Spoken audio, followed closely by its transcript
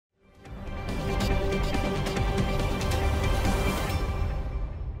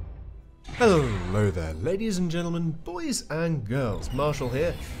Hello there, ladies and gentlemen, boys and girls. Marshall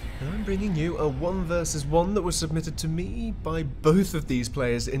here, and I'm bringing you a 1 versus 1 that was submitted to me by both of these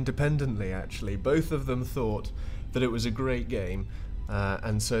players independently, actually. Both of them thought that it was a great game,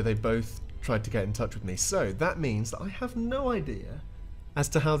 and so they both tried to get in touch with me. So that means that I have no idea as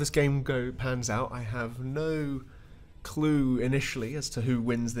to how this game pans out. I have no clue initially as to who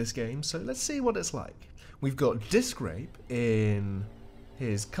wins this game, so let's see what it's like. We've got Diskraip in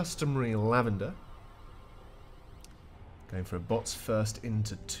his customary lavender, going for a bots first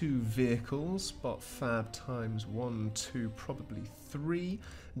into 2 vehicles. Bot fab times 1, 2, probably 3.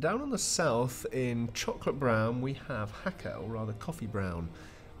 Down on the south in chocolate brown we have Hacker, or rather coffee brown,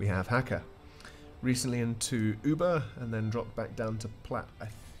 we have Hacker. Recently into Uber and then dropped back down to Plat, I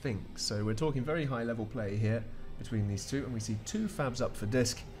think. So we're talking very high level play here between these two, and we see 2 fabs up for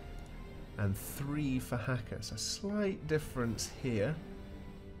Disk and 3 for Hacker. So slight difference here.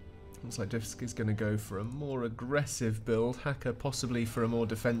 Looks like Disk is going to go for a more aggressive build, Hacker possibly for a more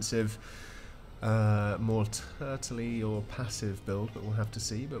defensive, more turtley or passive build, but we'll have to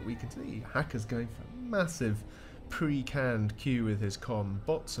see. But we can see Hacker's going for a massive pre-canned queue with his comm,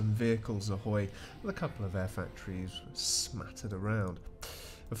 bots and vehicles ahoy, with a couple of air factories smattered around.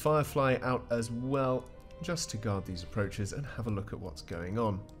 The Firefly out as well, just to guard these approaches and have a look at what's going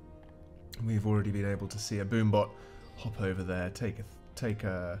on. We've already been able to see a boombot hop over there, take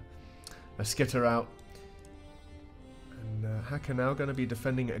a skitter out, and Hacker now going to be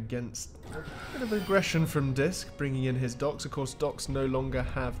defending against a bit of aggression from Disk, bringing in his docks. Of course, docks no longer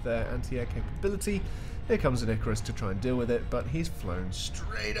have their anti-air capability. Here comes an Icarus to try and deal with it, but he's flown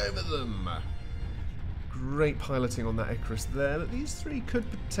straight over them. Great piloting on that Icarus there, but these 3 could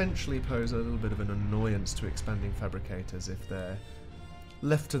potentially pose a little bit of an annoyance to expanding fabricators if they're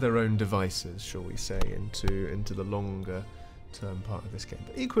left to their own devices, shall we say, into the longer term part of this game.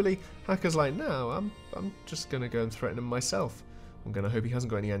 But equally, Hacker's like, no, I'm just going to go and threaten him myself. I'm going to hope he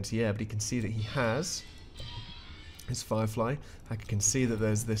hasn't got any anti-air, but he can see that he has his Firefly. Hacker can see that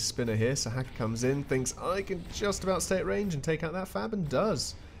there's this spinner here, so Hacker comes in, thinks, I can just about stay at range and take out that fab, and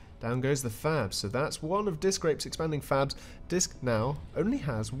does. Down goes the fab, so that's one of Diskraip's expanding fabs. Disk now only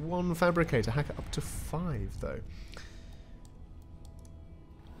has 1 fabricator, Hacker up to 5 though.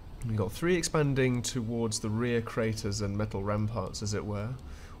 We've got 3 expanding towards the rear craters and metal ramparts, as it were.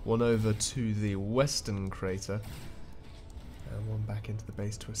 1 over to the western crater. And 1 back into the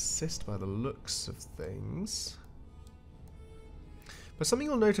base to assist by the looks of things. But something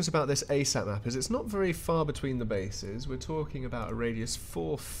you'll notice about this ASAP map is it's not very far between the bases. We're talking about a radius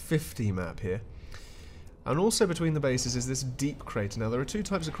 450 map here. And also between the bases is this deep crater. Now there are 2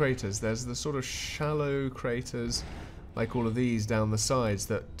 types of craters. There's the sort of shallow craters, like all of these down the sides,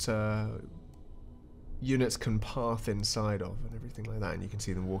 that units can path inside of and everything like that, and you can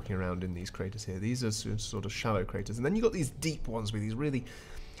see them walking around in these craters here. These are sort of shallow craters, and then you've got these deep ones with these really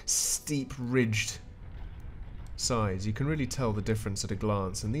steep ridged sides. You can really tell the difference at a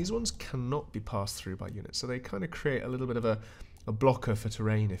glance, and these ones cannot be passed through by units, so they kind of create a little bit of a blocker for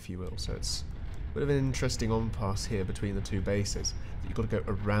terrain, if you will. So it's a bit of an interesting on-pass here between the 2 bases. You've got to go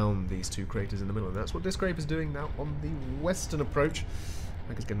around these 2 craters in the middle, and that's what Diskraip is doing now on the western approach.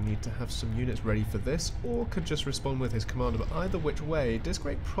 Hacker's going to need to have some units ready for this, or could just respond with his commander, but either which way,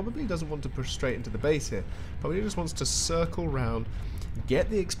 Diskraip probably doesn't want to push straight into the base here. Probably just wants to circle round, get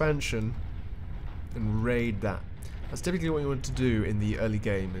the expansion, and raid that. That's typically what you want to do in the early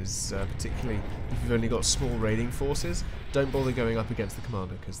game, is particularly if you've only got small raiding forces, don't bother going up against the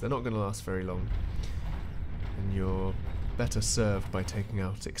commander, because they're not going to last very long. And you're better served by taking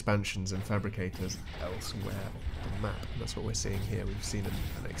out expansions and fabricators elsewhere on the map. And that's what we're seeing here. We've seen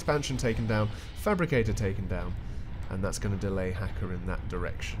an expansion taken down, fabricator taken down, and that's going to delay Hacker in that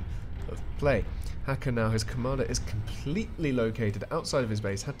direction of play. Hacker now, his commander is completely located outside of his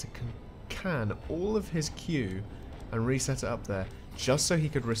base, had to can all of his queue and reset it up there, just so he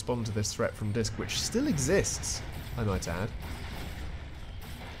could respond to this threat from Disk, which still exists, I might add.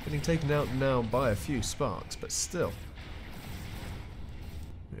 Getting taken out now by a few sparks, but still.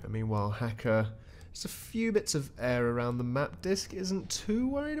 Yeah, meanwhile, Hacker, just a few bits of air around the map. Disk isn't too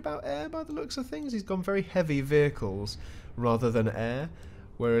worried about air by the looks of things. He's gone very heavy vehicles rather than air,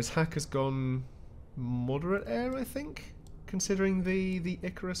 whereas Hacker's gone moderate air, I think, considering the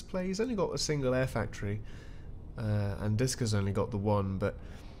Icarus play. He's only got a single air factory. And Disk has only got the 1, but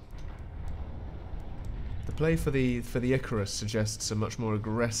the play for the Icarus suggests a much more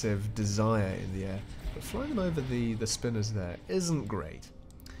aggressive desire in the air, but flying them over the spinners there isn't great.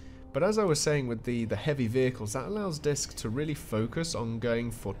 But as I was saying with the heavy vehicles, that allows Disk to really focus on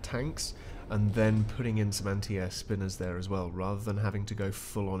going for tanks and then putting in some anti-air spinners there as well, rather than having to go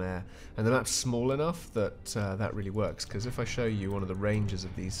full on air. And the map's small enough that that really works, because if I show you one of the ranges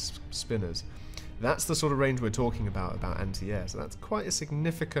of these spinners, that's the sort of range we're talking about anti-air. So that's quite a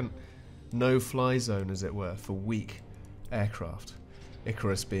significant no-fly zone, as it were, for weak aircraft.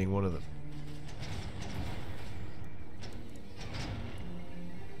 Icarus being one of them.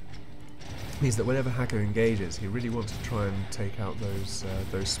 Means that whenever Hacker engages, he really wants to try and take out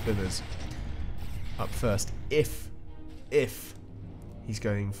those spinners up first, if he's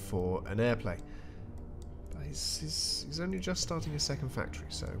going for an airplay. But he's only just starting his second factory,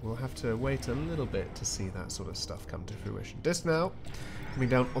 so we'll have to wait a little bit to see that sort of stuff come to fruition. Disk now coming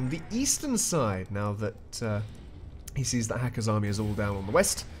down on the eastern side, now that he sees that Hacker's army is all down on the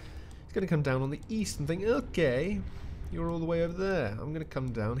west. He's going to come down on the east and think, okay, you're all the way over there. I'm going to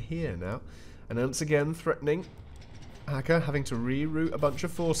come down here now. And once again, threatening Hacker, having to reroute a bunch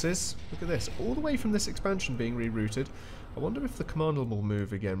of forces. Look at this, all the way from this expansion being rerouted. I wonder if the commander will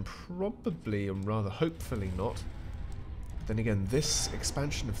move again. Probably, and rather hopefully not. But then again, this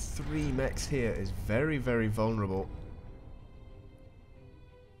expansion of 3 mechs here is very, very vulnerable.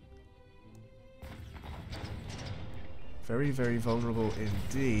 Very, very vulnerable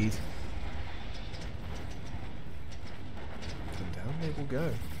indeed. And down they will go.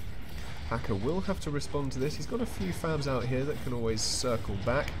 Hacker will have to respond to this. He's got a few fabs out here that can always circle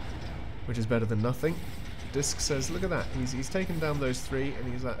back, which is better than nothing. Disk says, look at that. He's taken down those 3,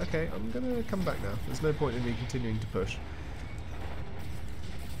 and he's like, okay, I'm going to come back now. There's no point in me continuing to push.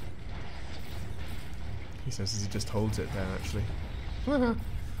 He says as he just holds it there, actually. I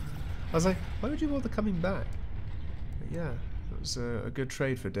was like, why would you bother coming back? But yeah, it was a good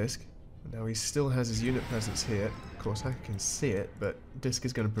trade for Disk. Now he still has his unit presence here. Of course, Hacker can see it, but Disk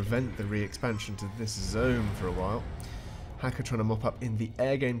is going to prevent the re-expansion to this zone for a while. Hacker trying to mop up in the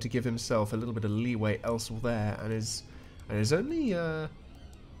air game to give himself a little bit of leeway elsewhere, and is only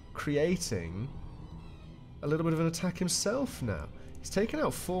creating a little bit of an attack himself now. He's taken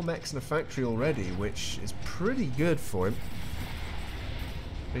out 4 mechs in a factory already, which is pretty good for him.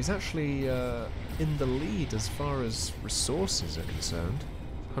 But he's actually in the lead as far as resources are concerned.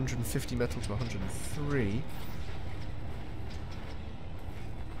 150 metal to 103.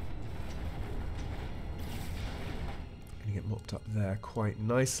 Gonna get mopped up there quite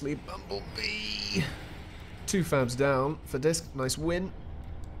nicely. Bumblebee! 2 fabs down for Disk. Nice win.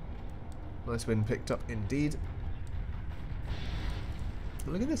 Nice win picked up indeed.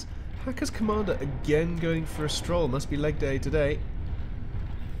 Look at this. Hacker's commander again going for a stroll. Must be leg day today.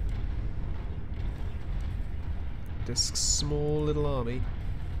 Disk's small little army.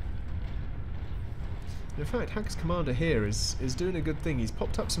 In fact, Hacker's commander here is doing a good thing. He's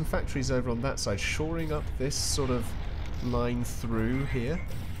popped up some factories over on that side, shoring up this sort of line through here.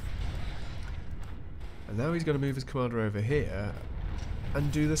 And now he's going to move his commander over here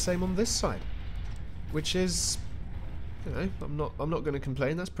and do the same on this side, which is, you know, I'm not going to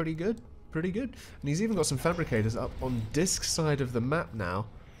complain. That's pretty good, pretty good. And he's even got some fabricators up on Disk's side of the map now,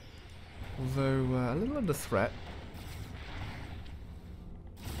 although a little under threat.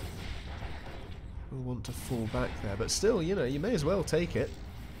 Will want to fall back there, but still, you know, you may as well take it.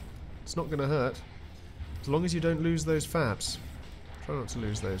 It's not going to hurt, as long as you don't lose those fabs. Try not to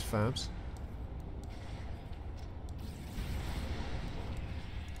lose those fabs.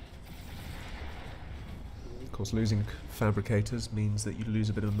 Of course, losing fabricators means that you lose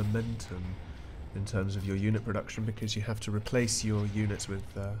a bit of momentum in terms of your unit production, because you have to replace your units with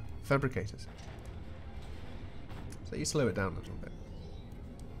fabricators. So you slow it down a little bit.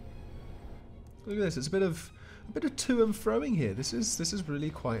 Look at this, it's a bit of to and froing here. This is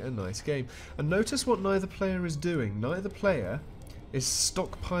really quite a nice game. And notice what neither player is doing. Neither player is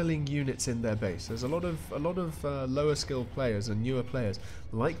stockpiling units in their base. There's a lot of lower skill players and newer players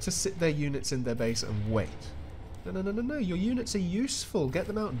like to sit their units in their base and wait. No, your units are useful. Get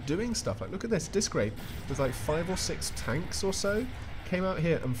them out doing stuff. Like, look at this, Diskraip with like 5 or 6 tanks or so came out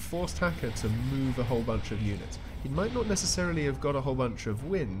here and forced Hacker to move a whole bunch of units. He might not necessarily have got a whole bunch of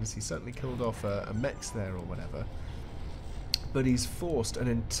wins, he certainly killed off a mechs there or whatever, but he's forced an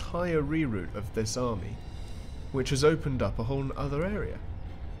entire reroute of this army, which has opened up a whole other area.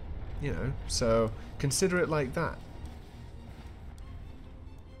 You know, so consider it like that.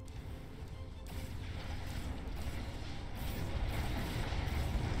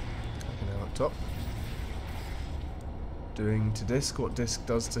 Now up top. Doing to Disk what Disk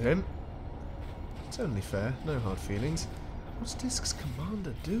does to him. It's only fair, no hard feelings. What's Disk's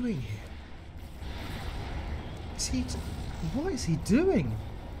commander doing here? What is he doing?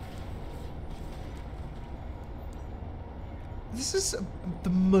 This is the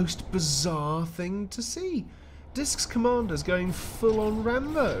most bizarre thing to see. Disc's commander's going full on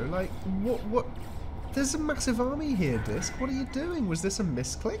Rambo. Like, what? There's a massive army here, Disc. What are you doing? Was this a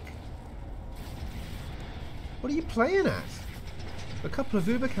misclick? What are you playing at? A couple of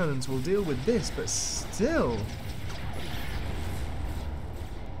Uber cannons will deal with this, but still.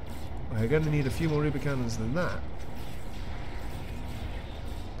 We're going to need a few more Uber cannons than that.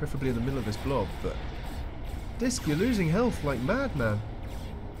 Preferably in the middle of this blob, but... Disc, you're losing health like madman.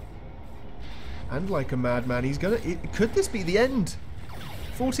 And like a madman, he's gonna... Could this be the end?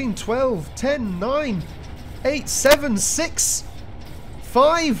 14, 12, 10, 9, 8, 7, 6,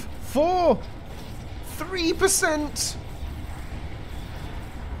 5, 4, 3%.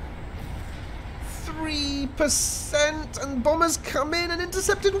 3%, and bombers come in and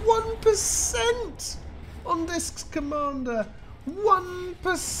intercepted 1% on Disc's commander.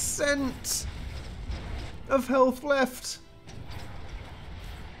 1% of health left.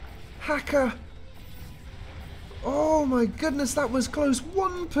 Hacker. Oh my goodness, that was close.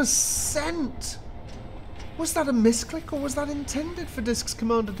 1%. Was that a misclick, or was that intended for Disc's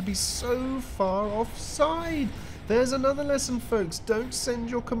commander to be so far offside? There's another lesson, folks. Don't send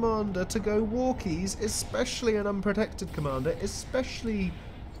your commander to go walkies, especially an unprotected commander, especially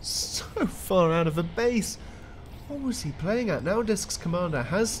so far out of the base. What was he playing at? Now Disc's commander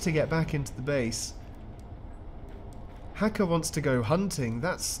has to get back into the base. Hacker wants to go hunting.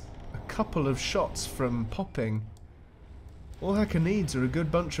 That's a couple of shots from popping. All Hacker needs are a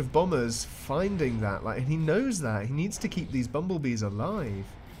good bunch of bombers finding that. Like, and he knows that. He needs to keep these bumblebees alive.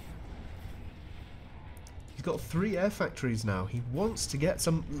 He's got 3 air factories now. He wants to get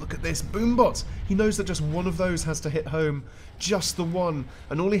some... Look at this, boombots! He knows that just one of those has to hit home. Just the one.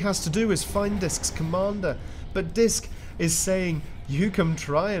 And all he has to do is find Disc's commander. But Disc is saying, you can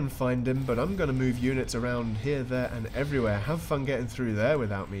try and find him, but I'm going to move units around here, there, and everywhere. Have fun getting through there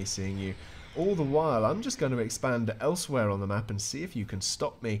without me seeing you. All the while, I'm just going to expand elsewhere on the map and see if you can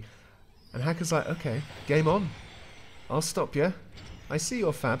stop me. And Hacker's like, okay, game on. I'll stop you. I see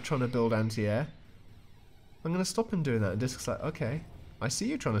your fab trying to build anti-air. I'm going to stop him doing that. And Disc's like, okay, I see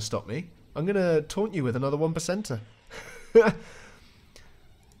you trying to stop me. I'm going to taunt you with another 1%er.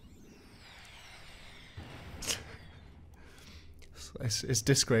 It's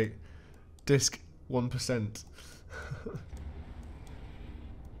Diskraip. Disc 1%.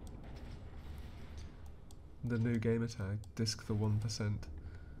 The new gamer tag. Disc the 1%.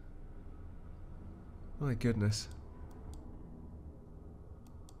 My goodness.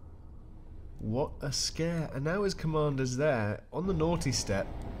 What a scare. And now his commander's there on the naughty step,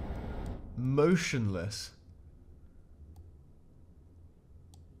 motionless.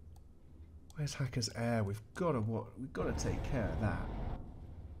 Where's Hacker's air? We've got to take care of that.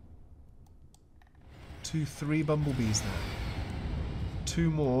 2, 3 bumblebees there.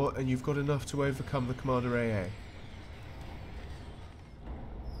 2 more and you've got enough to overcome the commander AA.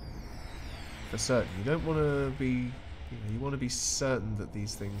 For certain. You don't want to be, you want to be certain that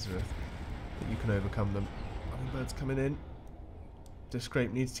these things are, that you can overcome them. Hummingbirds coming in.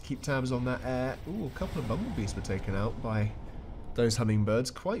 Diskraip needs to keep tabs on that air. Ooh, a couple of bumblebees were taken out by those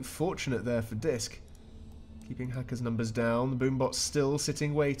hummingbirds. Quite fortunate there for Disc. Keeping Hacker's numbers down. The boombot's still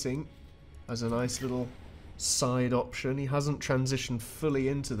sitting waiting as a nice little side option. He hasn't transitioned fully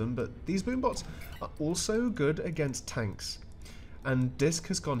into them, but these boombots are also good against tanks. And Disc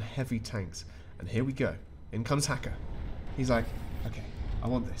has gone heavy tanks. And here we go. In comes Hacker. He's like, okay, I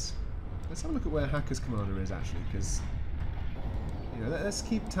want this. Let's have a look at where Hacker's commander is actually, because you know, let's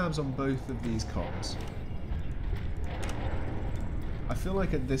keep tabs on both of these comms. I feel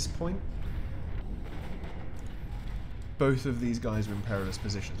like at this point, both of these guys are in perilous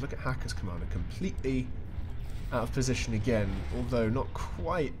positions. Look at Hacker's commander, completely out of position again, although not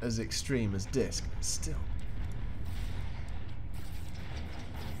quite as extreme as Disc, but still.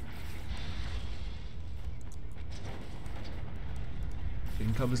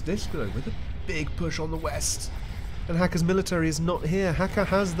 In comes Disc though, with a big push on the west. And Hacker's military is not here. Hacker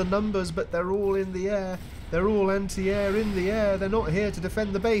has the numbers, but they're all in the air. They're all anti-air in the air. They're not here to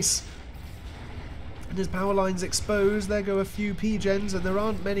defend the base. And his power line's exposed. There go a few P-gens, and there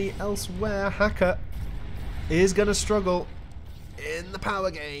aren't many elsewhere. Hacker is going to struggle in the power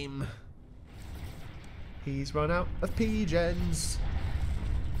game. He's run out of P-gens.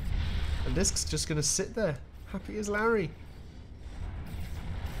 And Disc's just going to sit there, happy as Larry.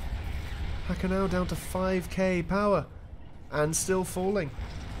 Hacker now down to 5k power, and still falling.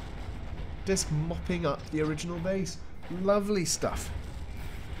 Disc mopping up the original base. Lovely stuff.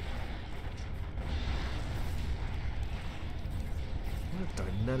 What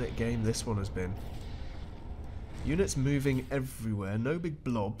a dynamic game this one has been. Units moving everywhere, no big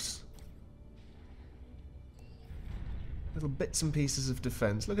blobs. Little bits and pieces of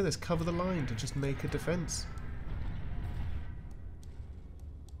defense. Look at this, cover the line to just make a defense.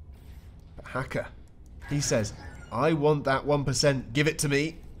 But Hacker, he says, I want that 1%, give it to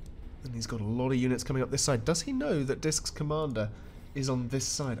me. And he's got a lot of units coming up this side. Does he know that Disk's commander is on this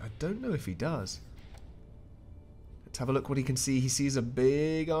side? I don't know if he does. Let's have a look what he can see. He sees a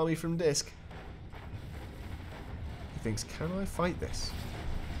big army from Disk. He thinks, can I fight this?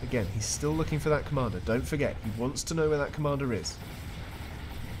 Again, he's still looking for that commander. Don't forget, he wants to know where that commander is.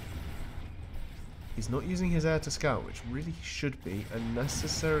 He's not using his air to scout, which really he should be, and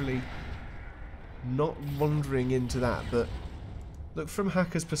necessarily not wandering into that. But look, from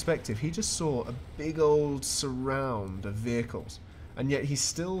Hacker's perspective, he just saw a big old surround of vehicles, and yet he's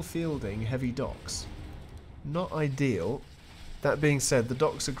still fielding heavy docks. Not ideal. That being said, the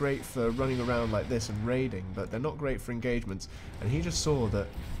docks are great for running around like this and raiding, but they're not great for engagements. And he just saw that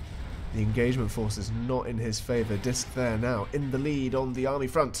the engagement force is not in his favour. Disk there now, in the lead on the army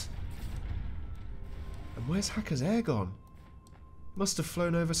front. And where's Hacker's air gone? Must have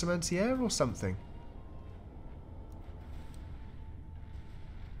flown over some anti-air or something.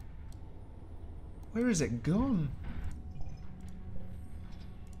 Where is it gone?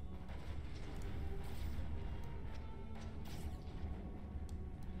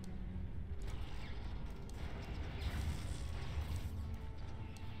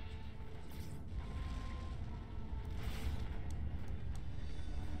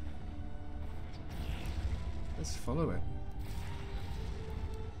 Let's follow it.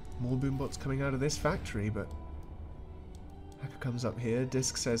 More boombots coming out of this factory, but Hacker comes up here.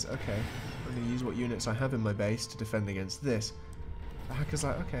 Disk says, okay, I'm going to use what units I have in my base to defend against this. The Hacker's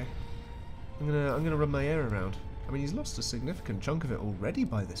like, okay, I'm gonna run my air around. I mean, he's lost a significant chunk of it already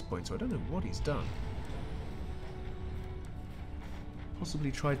by this point, so I don't know what he's done.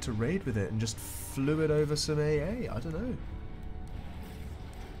 Possibly tried to raid with it and just flew it over some AA. I don't know.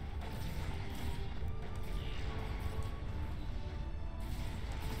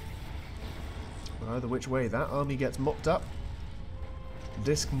 Either which way, that army gets mopped up.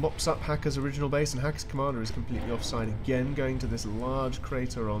 Disk mops up Hacker's original base, and Hacker's commander is completely offside again, going to this large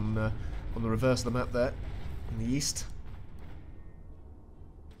crater on the reverse of the map there, in the east.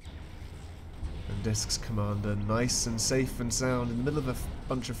 And Disk's commander, nice and safe and sound, in the middle of a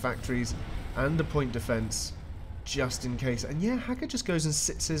bunch of factories and a point defense, just in case. And yeah, Hacker just goes and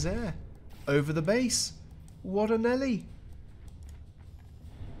sits his air over the base. What a Nelly!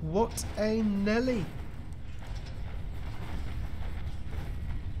 What a Nelly!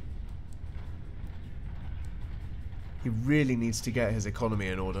 He really needs to get his economy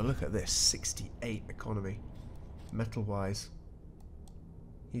in order. Look at this, 68 economy, metal-wise.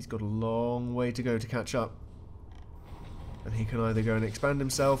 He's got a long way to go to catch up. And he can either go and expand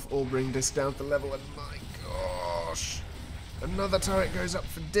himself or bring Disk down to level, and my gosh! Another turret goes up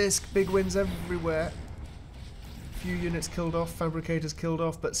for Disk, big wins everywhere. Few units killed off, fabricators killed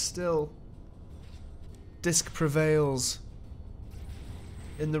off, but still Disk prevails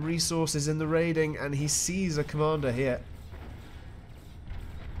in the resources, in the raiding, and he sees a commander here.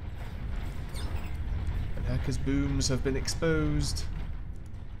 And Hacker's booms have been exposed.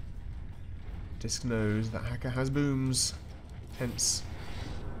 Disk knows that Hacker has booms, hence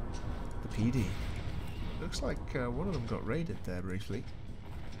the PD. Looks like one of them got raided there briefly.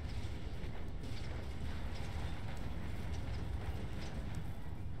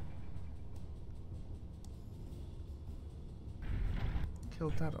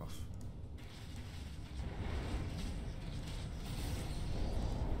 Killed that off.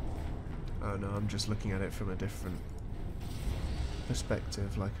 Oh no, I'm just looking at it from a different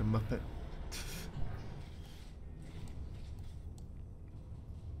perspective, like a Muppet.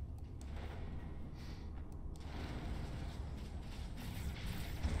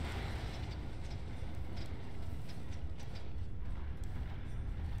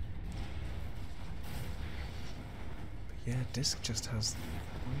 Yeah, Disk just has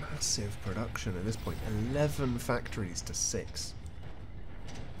massive production at this point. 11 factories to 6.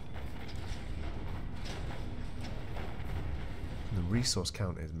 The resource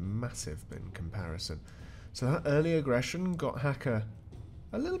count is massive in comparison. So that early aggression got Hacker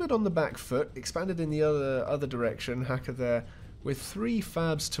a little bit on the back foot, expanded in the other direction. Hacker there with 3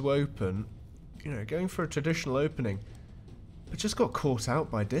 fabs to open, you know, going for a traditional opening, but just got caught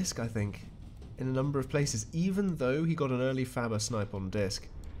out by Disk, I think, in a number of places, even though he got an early Faber snipe on Disk,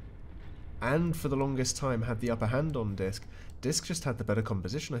 and for the longest time had the upper hand on Disk. Disk just had the better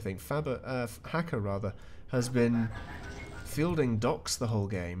composition, I think. Hacker rather has been fielding docks the whole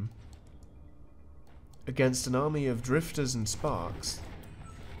game, against an army of drifters and sparks.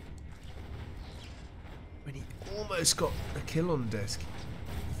 When he almost got a kill on Disk.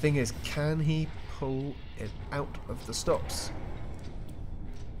 The thing is, can he pull it out of the stops?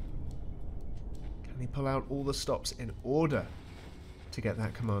 Can he pull out all the stops in order to get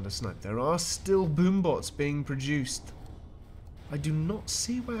that commander sniped? There are still boombots being produced. I do not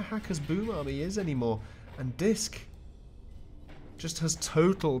see where Hacker's boom army is anymore, and Disk just has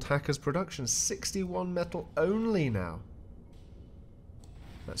totaled Hacker's production. 61 metal only now.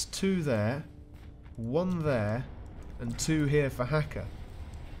 That's 2 there, 1 there, and 2 here for Hacker.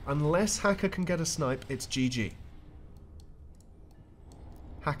 Unless Hacker can get a snipe, it's GG.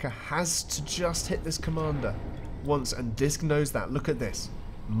 Hacker has to just hit this commander once, and Disk knows that. Look at this.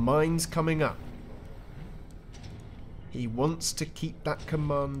 Mines coming up. He wants to keep that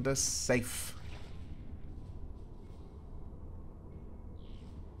commander safe.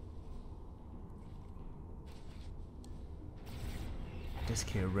 Disk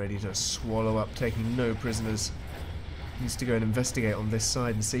here ready to swallow up, taking no prisoners. Needs to go and investigate on this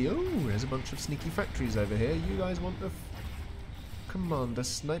side and see, oh, there's a bunch of sneaky factories over here. You guys want the commander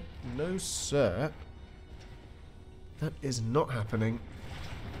snipe? No, sir. That is not happening.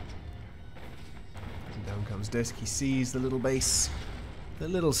 And down comes Disk. He sees the little base. The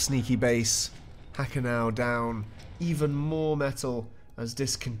little sneaky base. Hacker now down. Even more metal as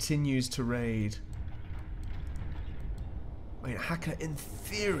Disk continues to raid. I mean, Hacker, in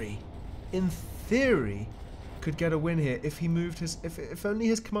theory, could get a win here if he moved his... If only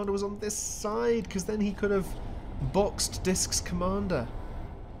his commander was on this side, because then he could have boxed Disk's commander.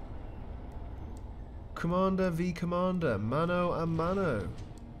 Commander v commander, mano a mano.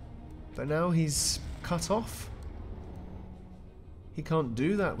 But now he's cut off. He can't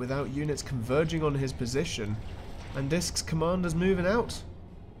do that without units converging on his position, and Disk's commander's moving out.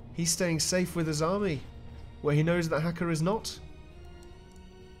 He's staying safe with his army, where he knows that Hacker is not.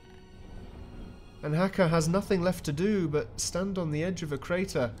 And Hacker has nothing left to do but stand on the edge of a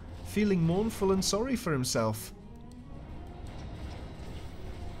crater, feeling mournful and sorry for himself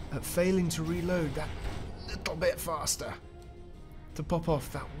at failing to reload that little bit faster to pop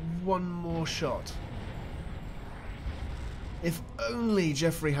off that one more shot. If only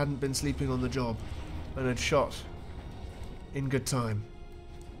Jeffrey hadn't been sleeping on the job and had shot in good time,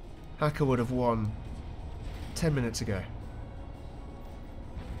 Hacker would have won 10 minutes ago.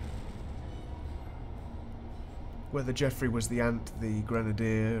 Whether Jeffrey was the ant, the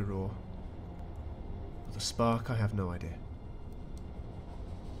grenadier, or the spark, I have no idea.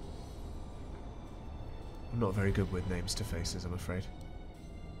 I'm not very good with names to faces, I'm afraid.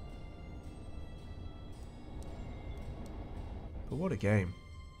 But what a game.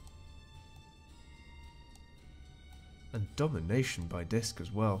 And domination by Disk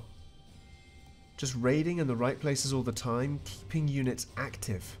as well. Just raiding in the right places all the time, keeping units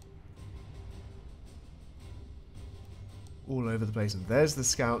active. All over the place. And there's the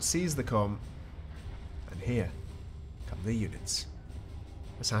scout, sees the comm. And here come the units.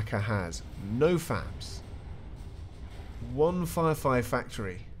 As Hacker has no fabs. 1 Firefly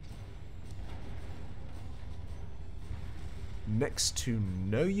factory. Next to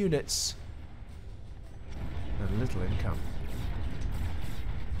no units. And little income.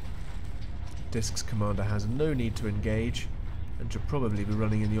 Disk's commander has no need to engage and should probably be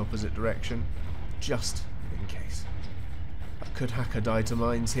running in the opposite direction, just in case. But could Hacker die to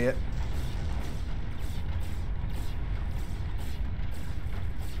mines here?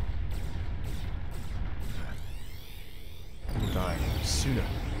 He will die sooner.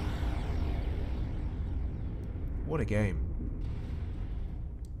 What a game.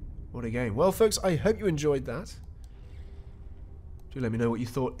 What a game. Well, folks, I hope you enjoyed that. Do let me know what you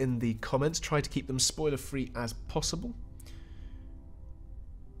thought in the comments. Try to keep them spoiler-free as possible.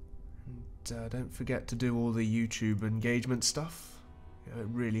 And don't forget to do all the YouTube engagement stuff. You know, it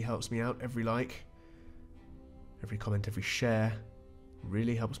really helps me out. Every like, every comment, every share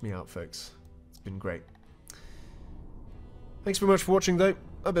really helps me out, folks. It's been great. Thanks very much for watching, though.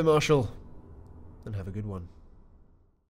 I've been Marshall, and have a good one.